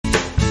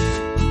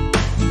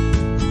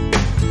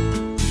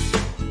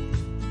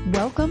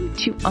Welcome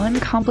to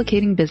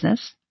Uncomplicating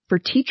Business for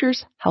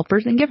teachers,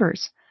 helpers, and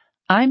givers.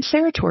 I'm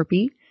Sarah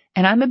Torpy,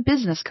 and I'm a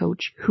business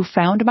coach who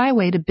found my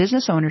way to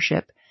business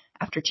ownership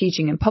after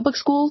teaching in public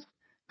schools,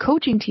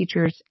 coaching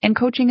teachers, and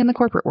coaching in the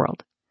corporate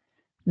world.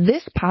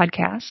 This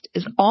podcast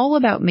is all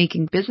about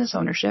making business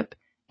ownership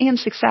and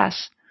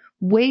success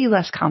way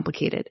less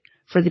complicated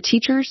for the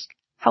teachers,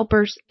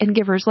 helpers, and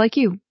givers like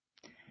you.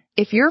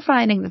 If you're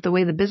finding that the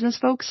way the business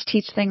folks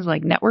teach things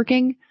like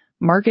networking,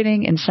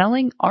 marketing, and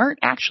selling aren't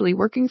actually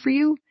working for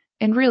you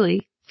and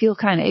really feel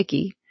kind of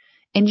icky,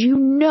 and you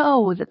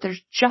know that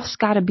there's just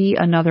got to be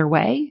another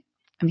way,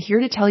 I'm here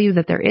to tell you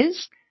that there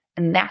is,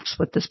 and that's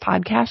what this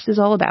podcast is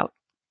all about.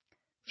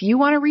 If you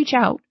want to reach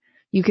out,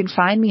 you can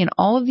find me in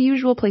all of the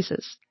usual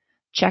places.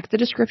 Check the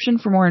description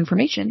for more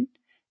information,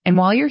 and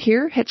while you're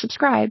here, hit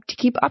subscribe to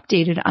keep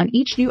updated on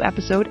each new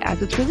episode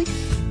as it's released.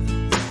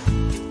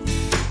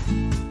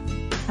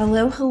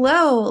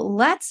 Hello.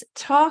 Let's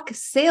talk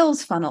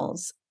sales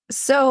funnels.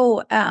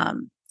 So,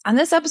 on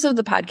this episode of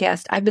the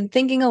podcast, I've been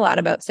thinking a lot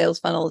about sales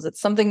funnels. It's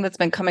something that's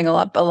been coming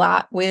up a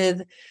lot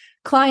with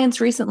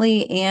clients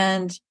recently,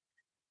 and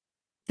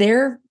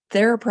they're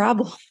a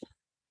problem.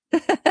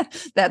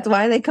 That's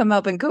why they come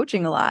up in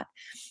coaching a lot.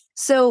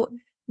 So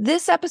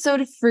this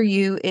episode is for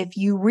you if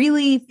you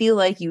really feel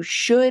like you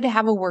should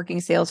have a working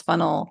sales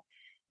funnel,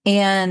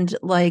 and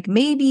like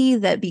maybe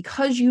that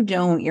because you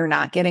don't, you're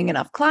not getting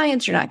enough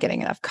clients, you're not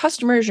getting enough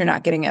customers, you're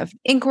not getting enough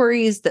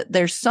inquiries, that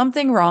there's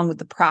something wrong with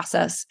the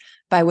process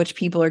by which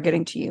people are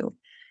getting to you.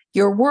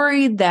 You're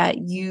worried that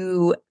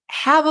you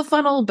have a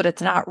funnel, but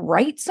it's not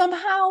right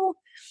somehow,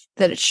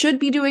 that it should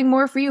be doing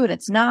more for you and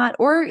it's not,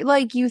 or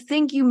like you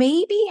think you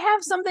maybe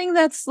have something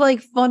that's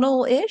like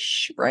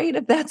funnel-ish, right?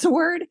 If that's a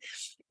word,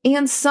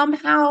 and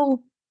somehow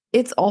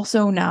it's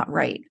also not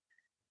right.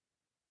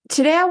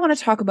 Today, I want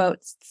to talk about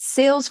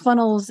sales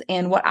funnels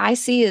and what I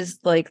see is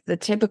like the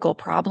typical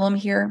problem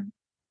here.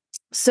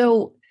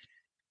 So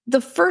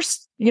the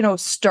first,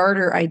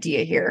 starter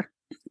idea here,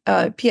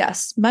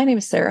 P.S., my name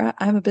is Sarah.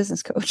 I'm a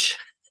business coach.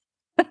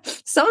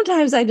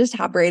 Sometimes I just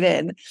hop right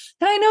in. And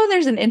I know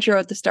there's an intro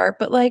at the start,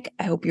 but like,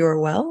 I hope you are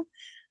well.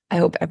 I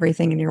hope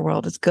everything in your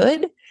world is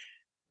good.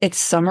 It's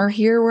summer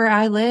here where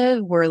I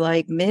live. We're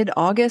like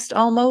mid-August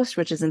almost,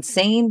 which is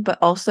insane, but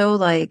also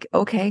like,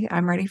 okay,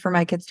 I'm ready for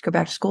my kids to go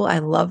back to school. I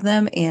love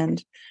them.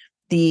 And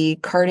the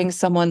carting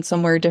someone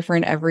somewhere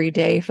different every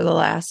day for the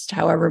last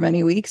however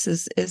many weeks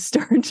is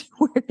starting to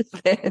wear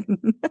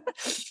thin.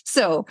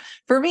 So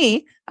for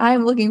me,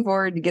 I'm looking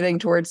forward to getting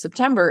towards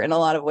September in a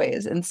lot of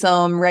ways and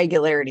some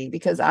regularity,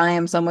 because I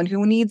am someone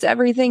who needs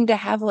everything to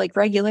have like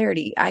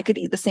regularity. I could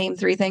eat the same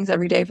 3 things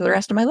every day for the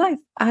rest of my life.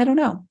 I don't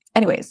know.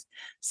 Anyways,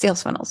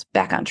 sales funnels,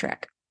 back on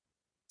track.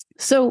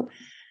 So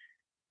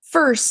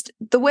first,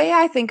 the way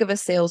I think of a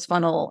sales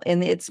funnel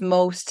in its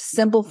most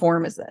simple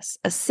form is this.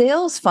 A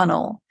sales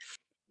funnel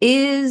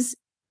is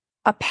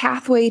a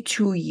pathway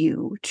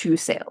to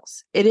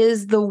sales. It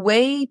is the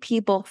way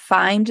people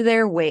find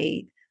their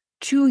way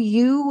to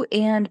you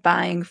and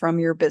buying from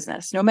your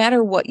business, no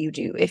matter what you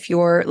do. If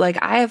you're like,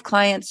 I have a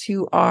client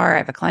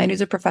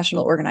who's a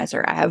professional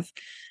organizer. I have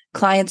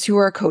clients who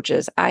are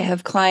coaches. I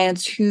have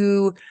clients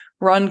who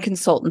run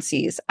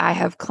consultancies. I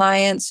have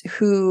clients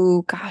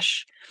who,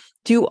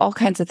 do all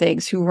kinds of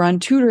things, who run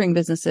tutoring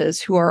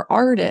businesses, who are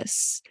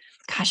artists.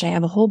 I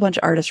have a whole bunch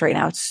of artists right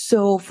now. It's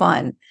so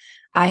fun.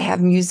 I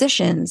have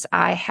musicians.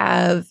 I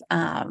have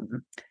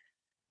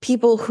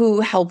people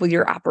who help with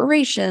your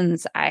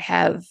operations. I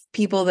have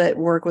people that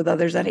work with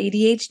others at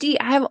ADHD.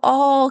 I have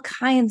all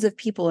kinds of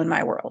people in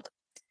my world.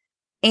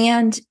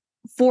 And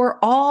for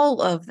all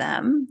of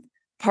them,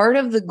 part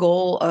of the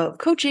goal of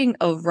coaching,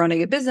 of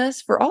running a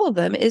business for all of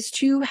them, is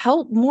to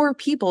help more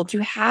people,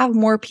 to have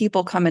more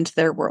people come into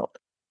their world.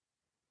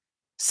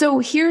 So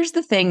here's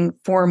the thing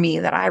for me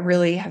that I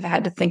really have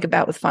had to think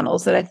about with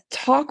funnels that I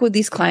talk with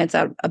these clients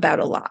about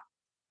a lot.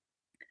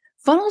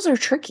 Funnels are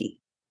tricky,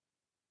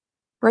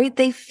 right?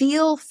 They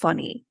feel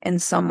funny in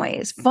some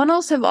ways.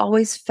 Funnels have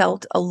always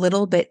felt a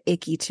little bit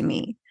icky to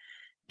me.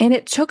 And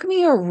it took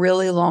me a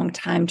really long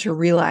time to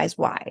realize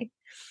why.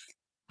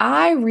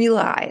 I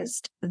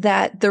realized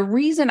that the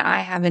reason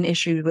I have an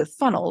issue with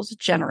funnels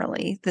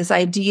generally, the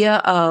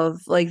idea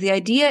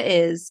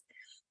is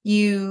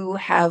you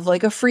have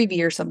like a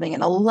freebie or something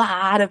and a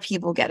lot of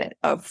people get it,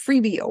 a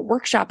freebie, a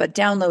workshop, a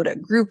download, a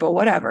group, or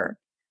whatever.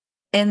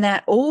 And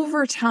that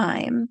over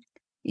time,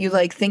 you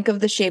like think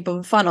of the shape of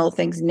a funnel,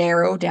 things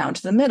narrow down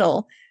to the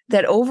middle,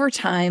 that over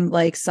time,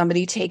 like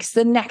somebody takes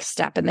the next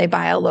step and they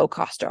buy a low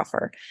cost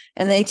offer,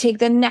 and they take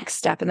the next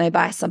step and they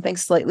buy something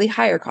slightly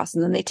higher cost.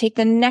 And then they take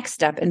the next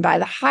step and buy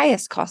the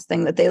highest cost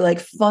thing, that they like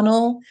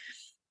funnel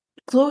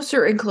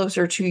closer and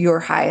closer to your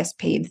highest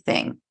paid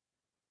thing.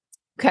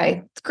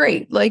 Okay, it's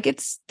great. Like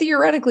it's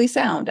theoretically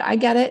sound. I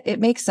get it. It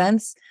makes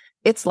sense.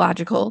 It's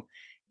logical.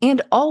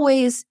 And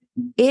always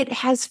it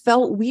has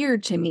felt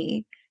weird to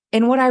me.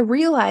 And what I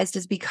realized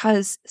is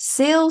because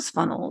sales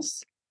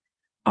funnels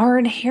are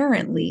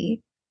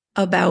inherently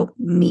about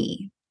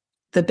me,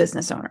 the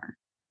business owner.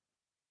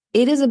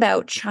 It is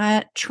about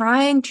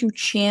trying to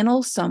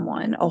channel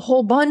someone, a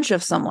whole bunch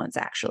of someone's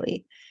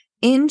actually,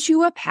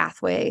 into a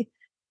pathway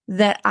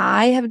that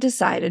I have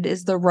decided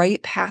is the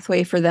right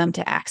pathway for them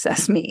to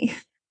access me.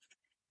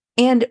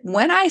 And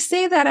when I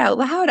say that out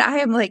loud, I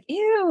am like,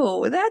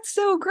 ew, that's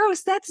so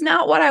gross. That's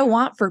not what I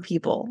want for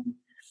people.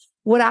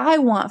 What I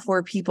want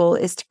for people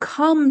is to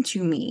come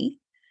to me,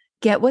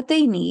 get what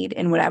they need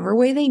in whatever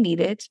way they need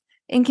it,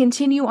 and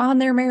continue on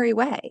their merry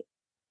way.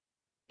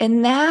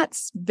 And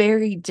that's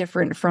very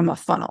different from a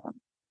funnel.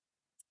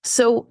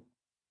 So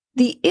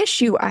the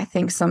issue, I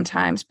think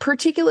sometimes,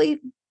 particularly,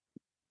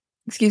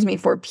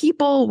 for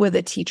people with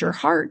a teacher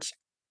heart,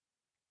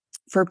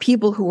 for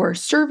people who are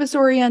service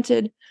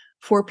oriented,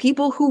 for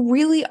people who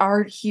really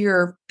are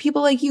here,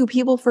 people like you,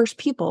 people first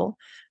people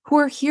who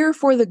are here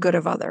for the good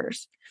of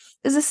others,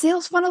 is a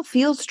sales funnel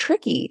feels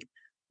tricky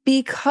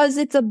because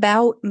it's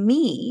about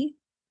me.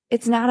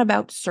 It's not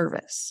about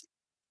service.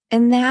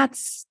 And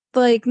that's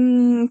like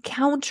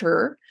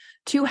counter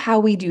to how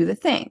we do the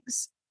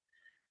things.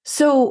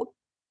 So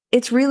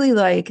it's really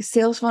like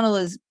sales funnel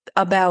is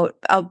about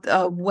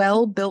a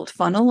well-built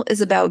funnel is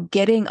about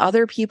getting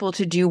other people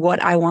to do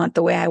what I want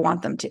the way I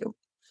want them to.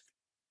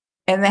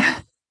 And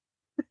that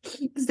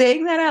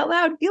saying that out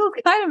loud feels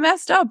kind of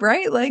messed up,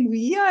 right? Like,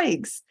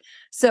 yikes.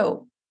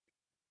 So,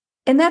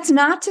 and that's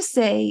not to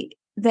say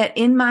that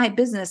in my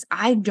business,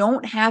 I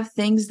don't have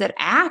things that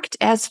act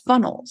as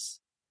funnels.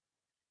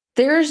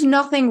 There's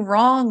nothing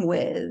wrong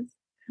with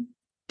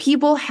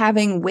people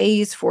having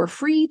ways for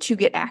free to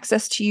get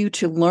access to you,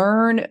 to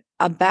learn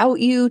about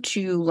you,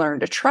 to learn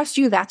to trust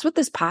you. That's what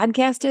this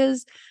podcast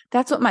is.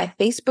 That's what my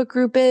Facebook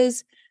group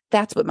is.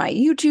 That's what my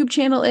YouTube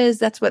channel is.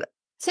 That's what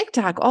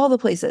TikTok, all the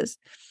places.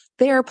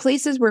 There are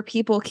places where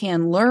people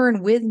can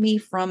learn with me,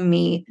 from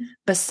me,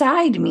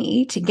 beside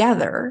me,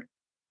 together,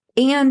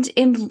 and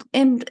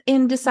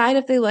decide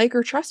if they like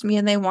or trust me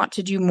and they want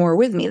to do more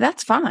with me.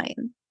 That's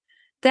fine.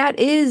 That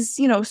is,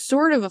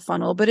 sort of a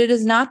funnel, but it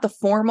is not the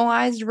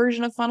formalized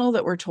version of funnel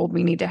that we're told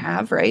we need to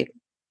have, right?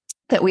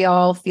 That we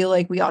all feel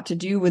like we ought to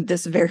do with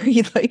this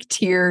very like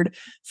tiered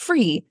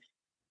free,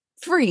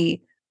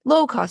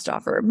 low cost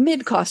offer,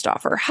 mid cost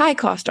offer, high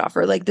cost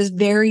offer, like this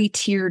very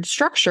tiered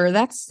structure.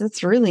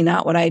 That's really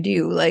not what I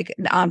do, like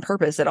on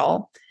purpose at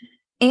all.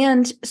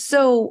 And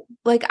so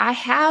like I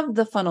have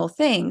the funnel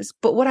things,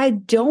 but what I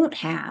don't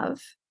have,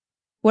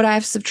 what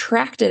I've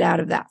subtracted out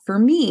of that for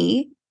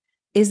me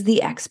is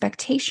the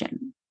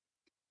expectation.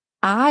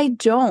 I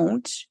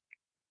don't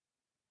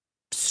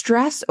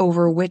stress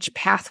over which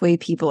pathway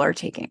people are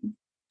taking.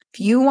 If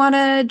you want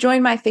to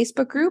join my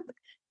Facebook group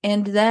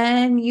and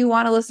then you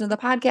want to listen to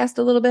the podcast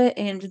a little bit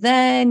and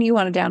then you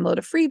want to download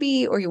a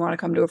freebie or you want to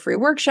come to a free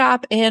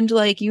workshop and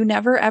like you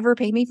never ever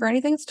pay me for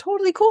anything, it's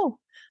totally cool.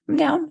 I'm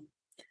down.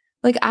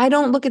 Like I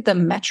don't look at the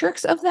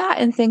metrics of that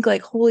and think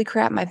like, holy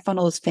crap, my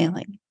funnel is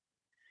failing.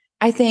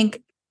 I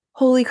think,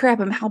 holy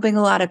crap, I'm helping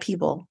a lot of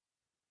people.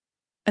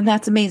 And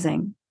that's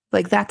amazing.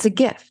 Like that's a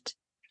gift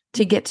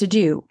to get to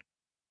do.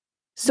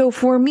 So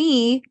for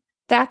me,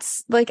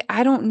 that's like,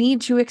 I don't need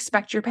to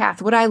expect your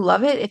path. Would I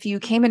love it if you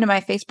came into my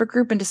Facebook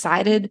group and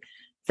decided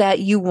that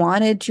you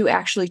wanted to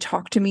actually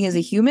talk to me as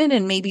a human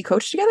and maybe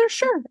coach together?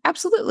 Sure,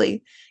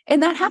 absolutely.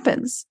 And that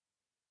happens.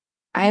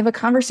 I have a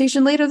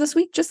conversation later this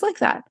week just like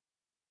that.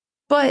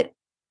 But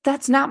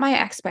that's not my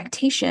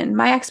expectation.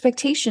 My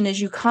expectation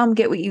is you come,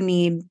 get what you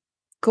need,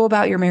 go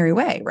about your merry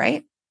way,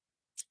 right?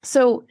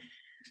 So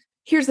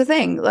here's the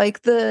thing,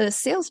 like the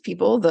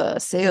salespeople, the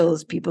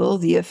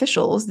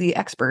officials, the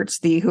experts,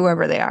 the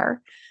whoever they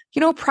are,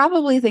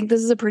 probably think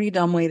this is a pretty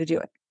dumb way to do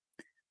it.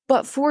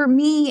 But for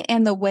me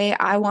and the way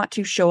I want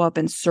to show up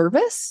in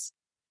service,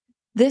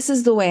 this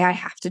is the way I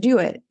have to do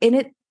it.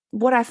 And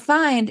what I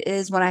find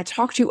is when I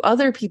talk to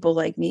other people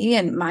like me,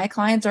 and my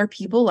clients are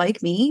people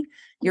like me,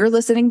 you're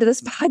listening to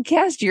this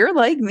podcast, you're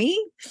like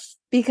me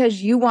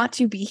because you want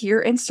to be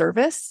here in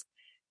service.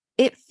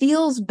 It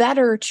feels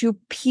better to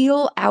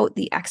peel out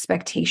the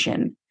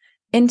expectation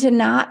and to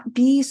not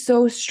be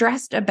so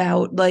stressed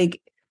about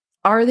like,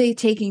 are they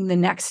taking the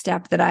next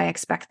step that I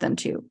expect them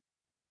to?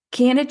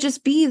 Can it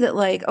just be that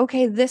like,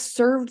 okay, this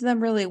served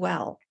them really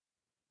well.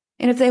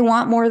 And if they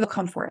want more, they'll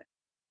come for it.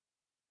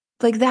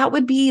 Like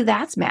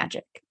that's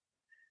magic.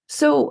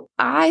 So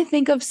I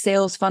think of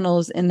sales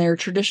funnels in their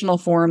traditional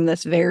form,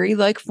 this very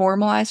like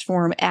formalized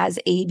form, as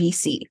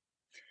ABC.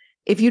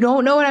 If you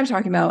don't know what I'm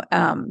talking about,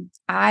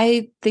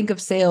 I think of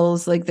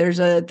sales like there's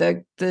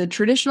the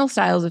traditional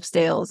styles of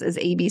sales is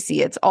ABC.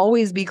 It's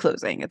always be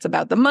closing. It's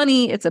about the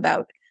money. It's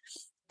about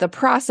the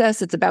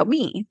process. It's about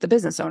me, the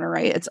business owner,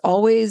 right? It's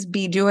always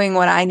be doing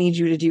what I need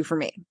you to do for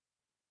me.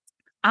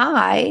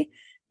 I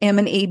am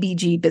an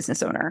ABG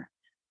business owner.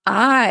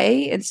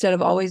 I, instead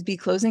of always be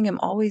closing, am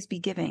always be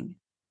giving.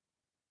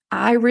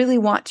 I really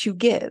want to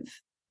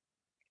give.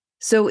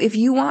 So if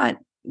you want,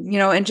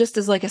 and just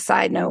as like a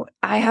side note,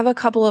 I have a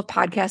couple of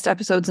podcast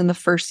episodes in the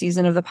first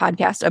season of the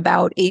podcast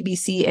about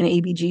ABC and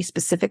ABG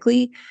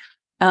specifically.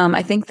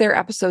 I think they're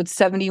episodes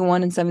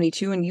 71 and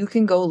 72, and you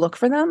can go look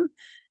for them.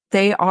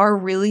 They are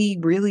really,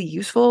 really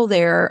useful.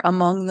 They're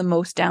among the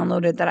most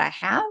downloaded that I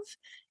have,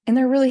 and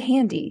they're really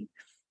handy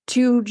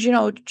to,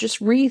 just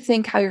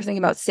rethink how you're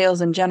thinking about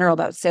sales in general,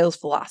 about sales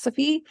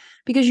philosophy,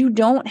 because you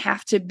don't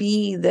have to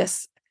be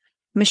this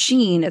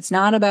machine. It's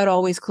not about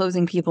always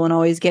closing people and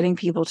always getting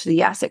people to the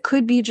yes. It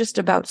could be just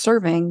about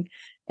serving,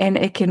 and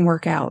it can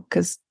work out,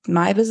 because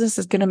my business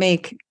is going to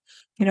make,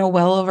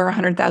 well over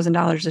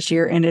 $100,000 this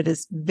year, and it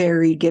is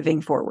very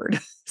giving forward.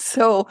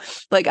 So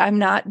I'm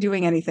not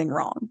doing anything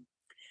wrong.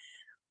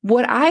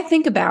 What I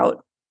think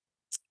about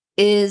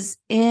is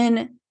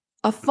in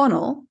a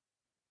funnel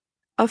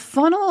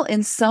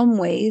in some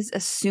ways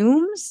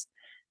assumes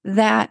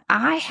that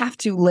I have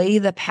to lay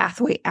the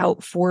pathway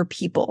out for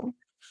people,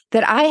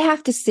 that I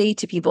have to say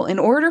to people, in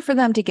order for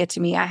them to get to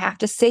me, I have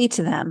to say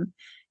to them,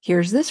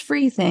 here's this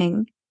free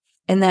thing.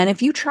 And then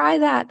if you try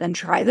that, then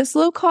try this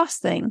low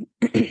cost thing.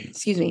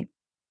 Excuse me.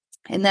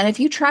 And then if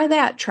you try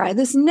that, try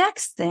this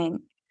next thing.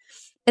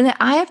 And then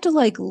I have to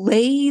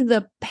lay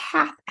the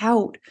path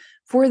out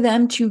for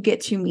them to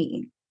get to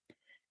me.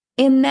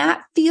 And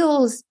that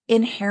feels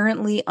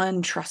inherently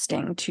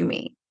untrusting to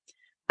me.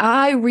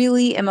 I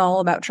really am all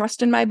about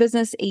trust in my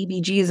business.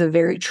 ABG is a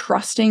very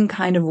trusting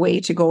kind of way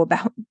to go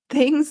about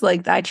things.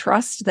 I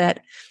trust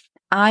that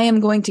I am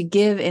going to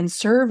give and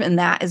serve, and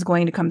that is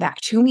going to come back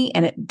to me.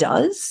 And it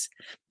does.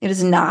 It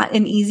is not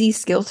an easy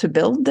skill to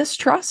build this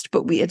trust,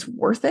 but it's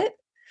worth it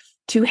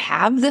to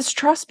have this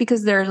trust,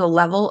 because there's a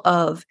level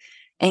of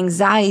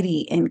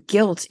anxiety and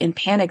guilt and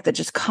panic that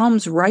just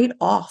comes right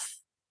off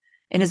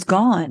and is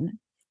gone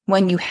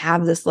when you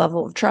have this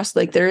level of trust.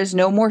 There is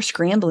no more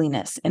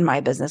scrambliness in my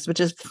business, which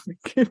is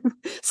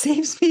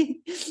saves me,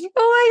 oh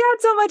my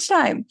God, so much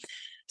time.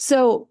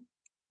 So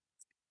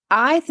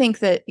I think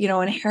that,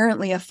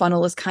 inherently a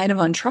funnel is kind of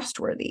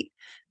untrustworthy,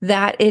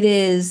 that it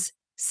is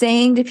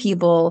saying to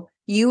people,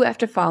 you have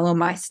to follow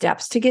my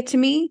steps to get to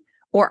me,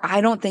 or I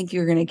don't think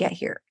you're going to get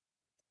here.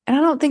 And I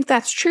don't think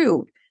that's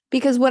true,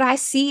 because what I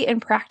see in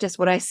practice,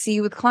 what I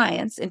see with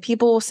clients, and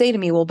people will say to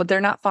me, well, but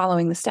they're not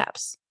following the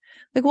steps.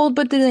 Well,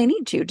 but do they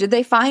need to? Did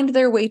they find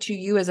their way to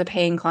you as a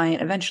paying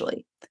client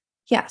eventually?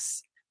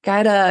 Yes.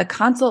 Got a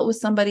consult with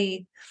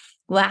somebody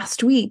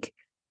last week,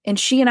 and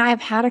she and I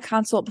have had a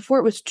consult before.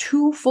 It was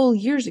 2 full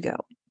years ago.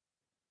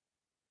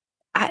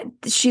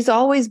 She's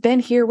always been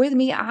here with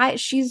me.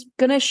 She's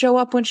going to show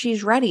up when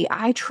she's ready.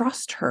 I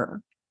trust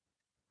her.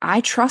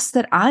 I trust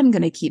that I'm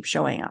going to keep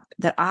showing up,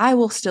 that I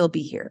will still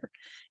be here.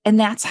 And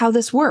that's how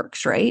this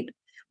works, right?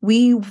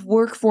 We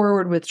work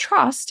forward with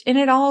trust, and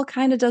it all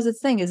kind of does its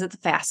thing. Is it the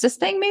fastest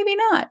thing? Maybe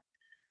not.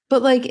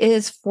 But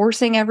is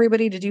forcing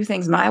everybody to do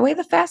things my way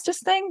the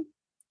fastest thing?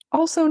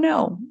 Also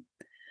no.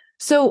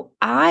 So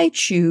I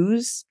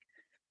choose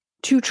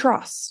to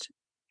trust.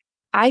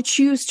 I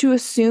choose to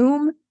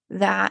assume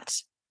that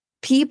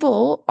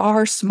people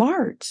are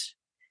smart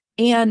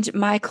and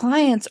my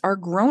clients are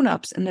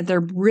grown-ups, and that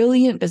they're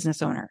brilliant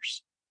business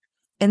owners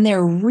and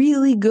they're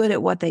really good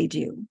at what they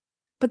do,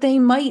 but they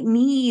might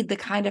need the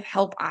kind of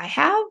help I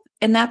have.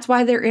 And that's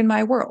why they're in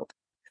my world.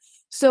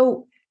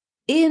 So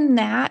in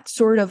that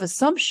sort of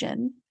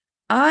assumption,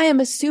 I am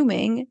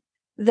assuming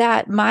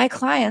that my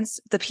clients,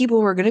 the people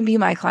who are going to be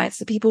my clients,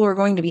 the people who are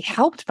going to be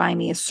helped by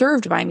me,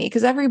 served by me,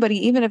 because everybody,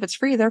 even if it's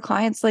free, they're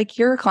clients.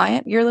 You're a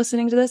client, you're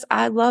listening to this.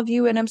 I love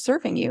you and I'm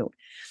serving you.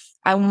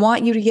 I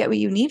want you to get what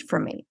you need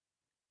from me.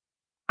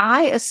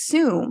 I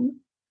assume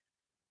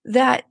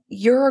that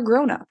you're a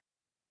grown-up,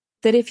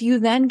 that if you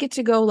then get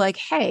to go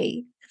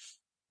hey,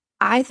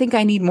 I think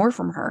I need more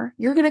from her,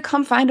 you're going to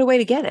come find a way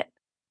to get it.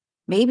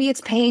 Maybe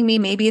it's paying me,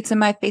 maybe it's in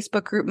my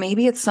Facebook group,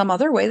 maybe it's some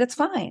other way. That's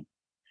fine.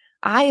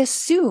 I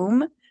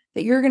assume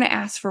that you're going to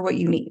ask for what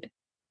you need,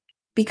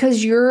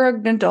 because you're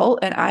an adult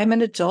and I'm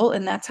an adult,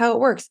 and that's how it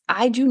works.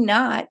 I do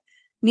not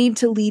need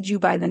to lead you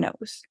by the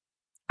nose.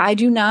 I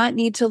do not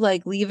need to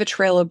leave a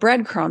trail of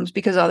breadcrumbs,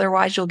 because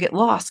otherwise you'll get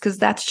lost, because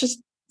that's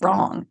just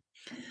wrong.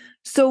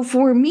 So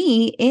for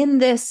me, in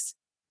this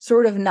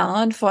sort of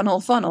non-funnel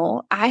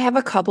funnel, I have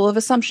a couple of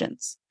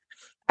assumptions.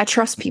 I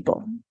trust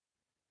people.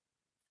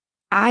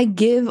 I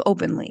give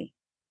openly.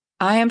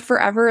 I am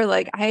forever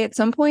I at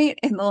some point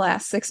in the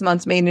last 6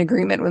 months made an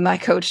agreement with my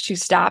coach to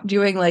stop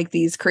doing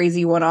these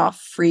crazy one-off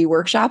free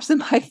workshops in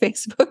my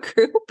Facebook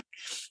group.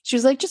 She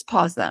was just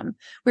pause them.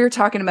 We were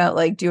talking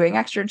about doing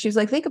extra, and she was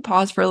they could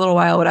pause for a little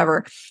while,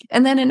 whatever.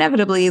 And then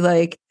inevitably,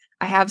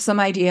 I have some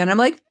idea and I'm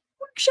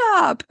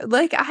workshop.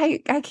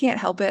 I can't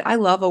help it. I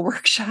love a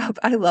workshop.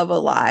 I love a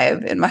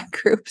live in my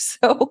group.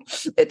 So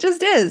it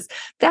just is.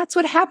 That's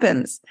what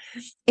happens.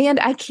 And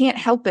I can't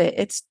help it.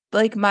 It's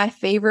my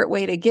favorite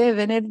way to give.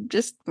 And it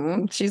just,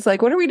 she's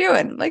what are we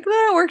doing?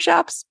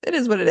 Workshops. It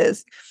is what it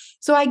is.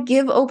 So I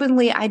give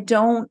openly. I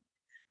don't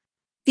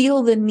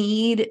feel the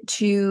need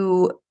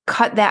to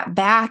cut that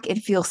back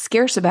and feel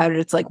scarce about it.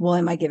 It's well,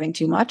 am I giving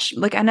too much?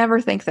 I never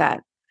think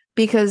that,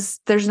 because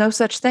there's no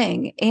such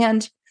thing.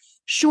 And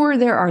sure,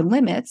 there are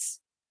limits.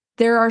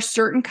 There are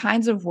certain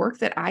kinds of work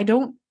that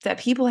that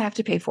people have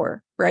to pay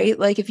for, right?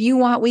 If you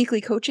want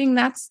weekly coaching,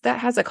 that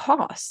has a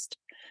cost,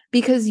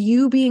 because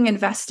you being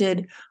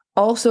invested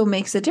also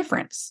makes a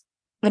difference.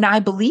 And I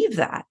believe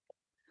that.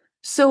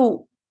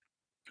 So,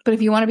 but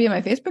if you want to be in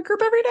my Facebook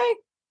group every day,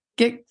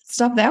 get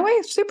stuff that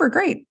way, super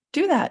great.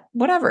 Do that,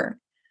 whatever.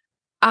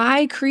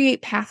 I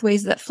create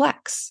pathways that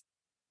flex.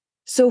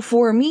 So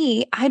for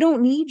me, I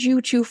don't need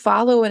you to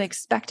follow an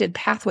expected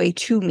pathway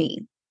to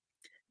me.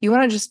 You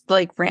want to just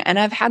and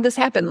I've had this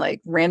happen,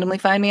 randomly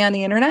find me on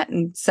the internet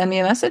and send me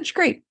a message.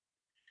 Great.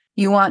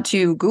 You want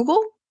to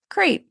Google?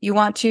 Great. You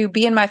want to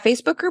be in my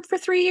Facebook group for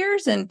 3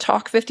 years and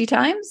talk 50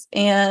 times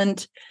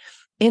and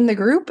in the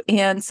group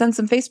and send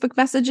some Facebook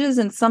messages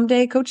and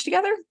someday coach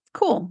together?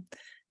 Cool.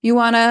 You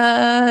want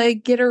to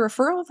get a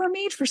referral from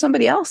me for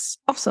somebody else?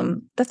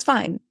 Awesome. That's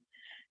fine.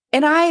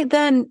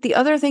 And the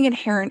other thing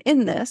inherent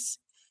in this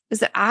is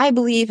that I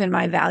believe in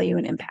my value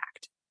and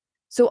impact.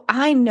 So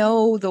I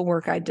know the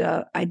work I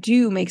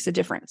do makes a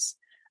difference.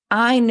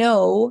 I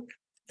know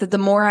that the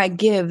more I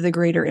give, the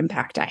greater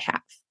impact I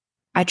have.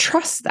 I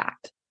trust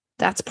that.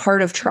 That's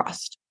part of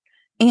trust.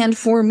 And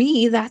for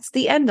me, that's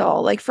the end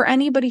all. For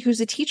anybody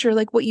who's a teacher,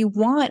 what you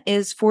want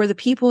is for the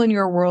people in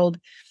your world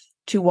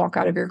to walk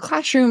out of your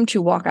classroom,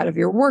 to walk out of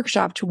your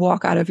workshop, to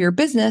walk out of your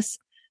business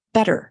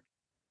better,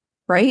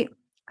 right?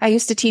 I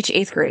used to teach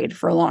 8th grade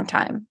for a long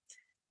time.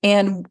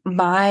 And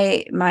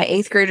my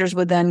 8th graders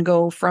would then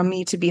go from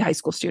me to be high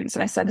school students.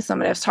 And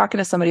I was talking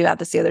to somebody about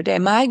this the other day.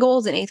 My goal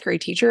as an 8th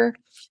grade teacher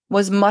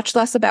was much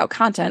less about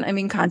content. I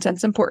mean,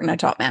 content's important. I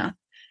taught math.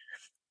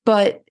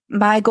 But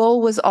my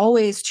goal was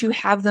always to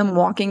have them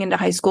walking into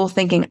high school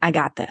thinking, I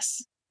got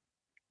this,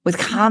 with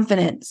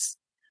confidence.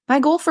 My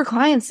goal for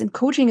clients in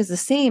coaching is the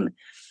same.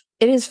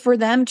 It is for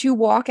them to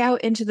walk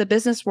out into the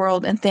business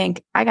world and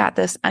think, I got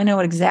this. I know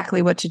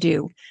exactly what to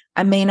do.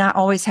 I may not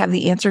always have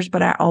the answers,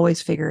 but I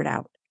always figure it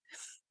out.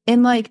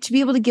 And to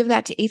be able to give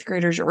that to 8th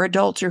graders or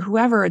adults or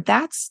whoever,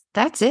 that's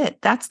it.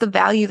 That's the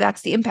value.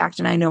 That's the impact.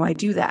 And I know I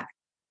do that.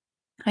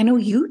 I know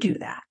you do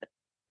that.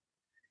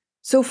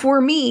 So for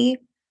me,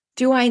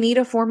 do I need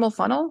a formal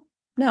funnel?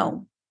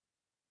 No.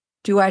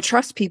 Do I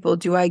trust people?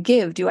 Do I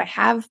give? Do I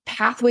have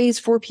pathways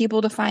for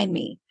people to find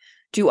me?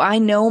 Do I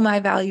know my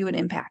value and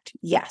impact?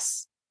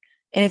 Yes.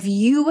 And if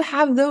you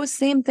have those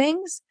same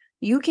things,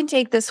 you can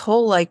take this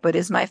whole but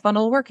is my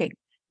funnel working?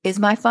 Is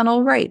my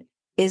funnel right?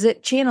 Is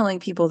it channeling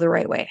people the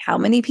right way? How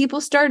many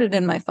people started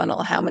in my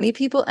funnel? How many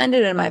people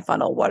ended in my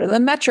funnel? What are the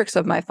metrics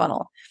of my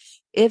funnel?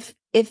 If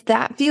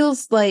that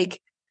feels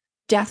like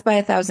death by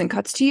 1,000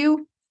 cuts to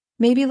you,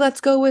 maybe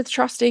let's go with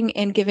trusting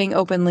and giving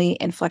openly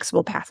and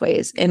flexible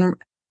pathways and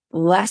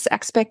less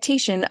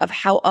expectation of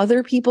how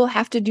other people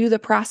have to do the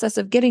process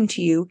of getting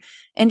to you,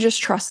 and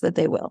just trust that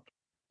they will.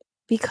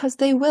 Because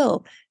they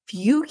will. If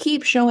you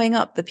keep showing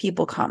up, the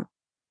people come,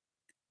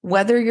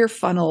 whether your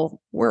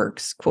funnel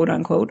works, quote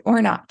unquote,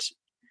 or not.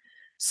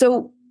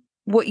 So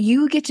what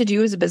you get to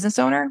do as a business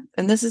owner,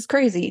 and this is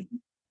crazy,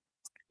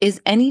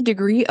 is any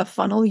degree of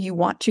funnel you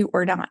want to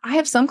or not. I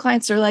have some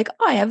clients that are like,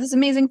 oh, I have this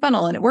amazing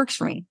funnel and it works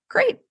for me.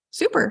 Great.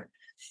 Super.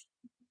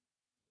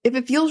 If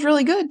it feels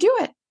really good, do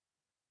it.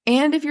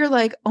 And if you're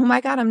like, oh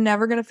my God, I'm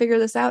never going to figure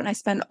this out, and I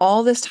spend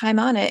all this time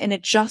on it and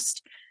it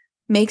just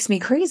makes me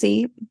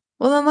crazy,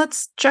 well, then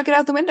let's chuck it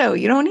out the window.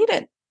 You don't need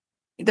it.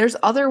 There's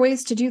other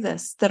ways to do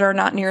this that are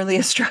not nearly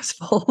as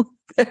stressful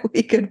that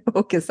we could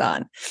focus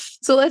on.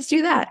 So let's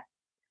do that.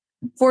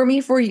 For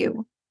me, for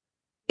you,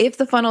 if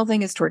the funnel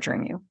thing is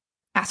torturing you,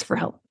 ask for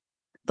help.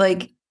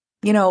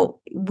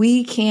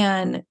 We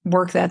can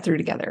work that through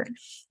together.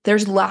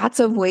 There's lots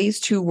of ways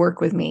to work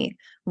with me.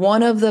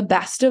 One of the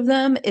best of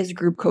them is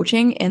group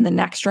coaching, and the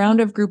next round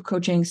of group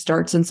coaching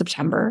starts in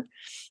September.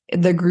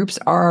 The groups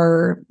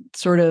are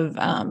sort of,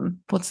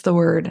 what's the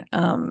word?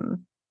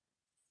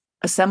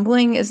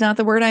 Assembling is not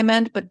the word I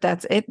meant, but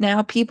that's it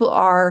now. People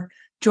are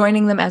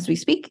joining them as we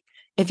speak.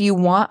 If you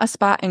want a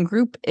spot in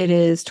group, it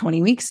is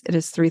 20 weeks. It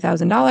is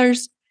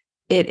 $3,000.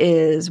 It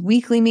is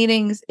weekly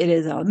meetings. It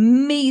is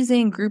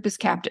amazing. Group is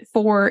capped at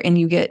 4, and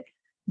you get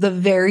the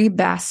very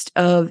best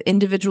of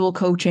individual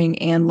coaching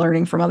and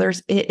learning from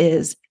others. It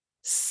is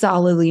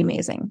solidly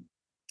amazing.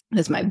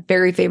 It's my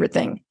very favorite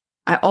thing.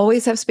 I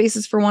always have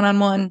spaces for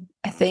one-on-one.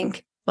 I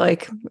think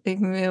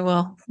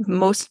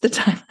most of the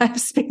time I have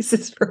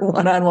spaces for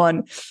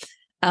one-on-one.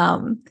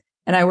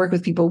 And I work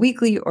with people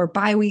weekly or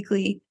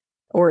bi-weekly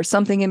or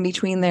something in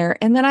between there.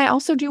 And then I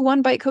also do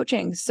one bite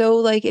coaching.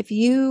 So if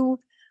you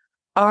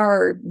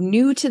are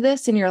new to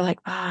this and you're like,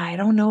 I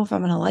don't know if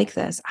I'm going to like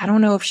this, I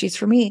don't know if she's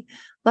for me,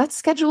 let's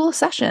schedule a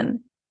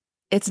session.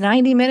 It's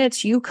 90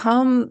 minutes. You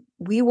come,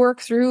 we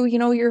work through,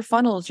 your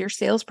funnels, your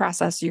sales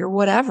process, your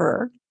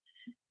whatever.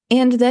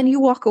 And then you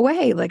walk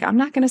away. I'm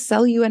not going to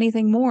sell you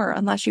anything more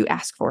unless you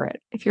ask for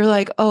it. If you're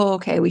like, oh,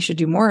 okay, we should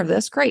do more of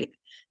this, great.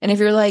 And if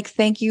you're like,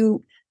 thank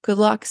you, good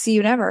luck, see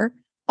you never,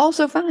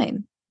 also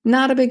fine.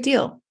 Not a big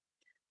deal.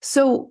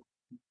 So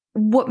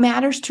what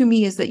matters to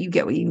me is that you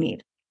get what you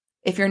need.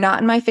 If you're not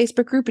in my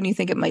Facebook group and you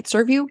think it might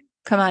serve you,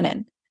 come on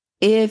in.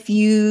 If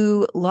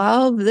you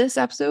love this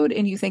episode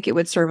and you think it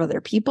would serve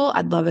other people,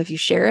 I'd love if you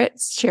share it.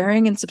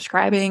 Sharing and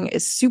subscribing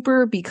is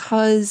super,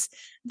 because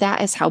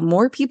That is how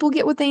more people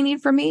get what they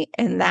need from me.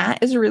 And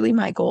that is really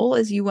my goal,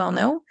 as you well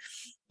know.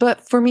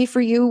 But for me,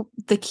 for you,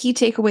 the key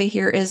takeaway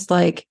here is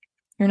like,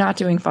 you're not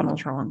doing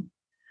funnels wrong.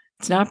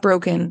 It's not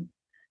broken.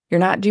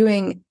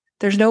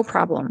 There's no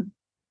problem.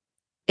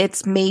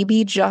 It's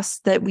maybe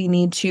just that we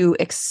need to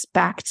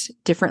expect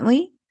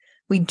differently.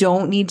 We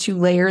don't need to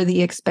layer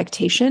the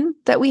expectation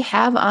that we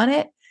have on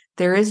it.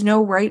 There is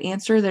no right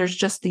answer. There's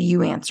just the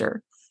you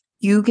answer.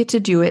 You get to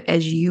do it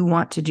as you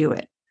want to do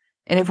it.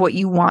 And if what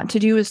you want to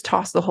do is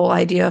toss the whole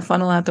idea of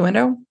funnel out the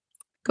window,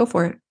 go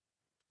for it.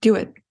 Do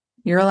it.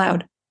 You're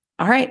allowed.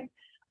 All right.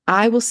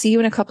 I will see you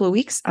in a couple of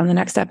weeks on the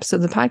next episode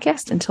of the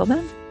podcast. Until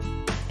then,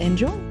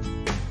 enjoy.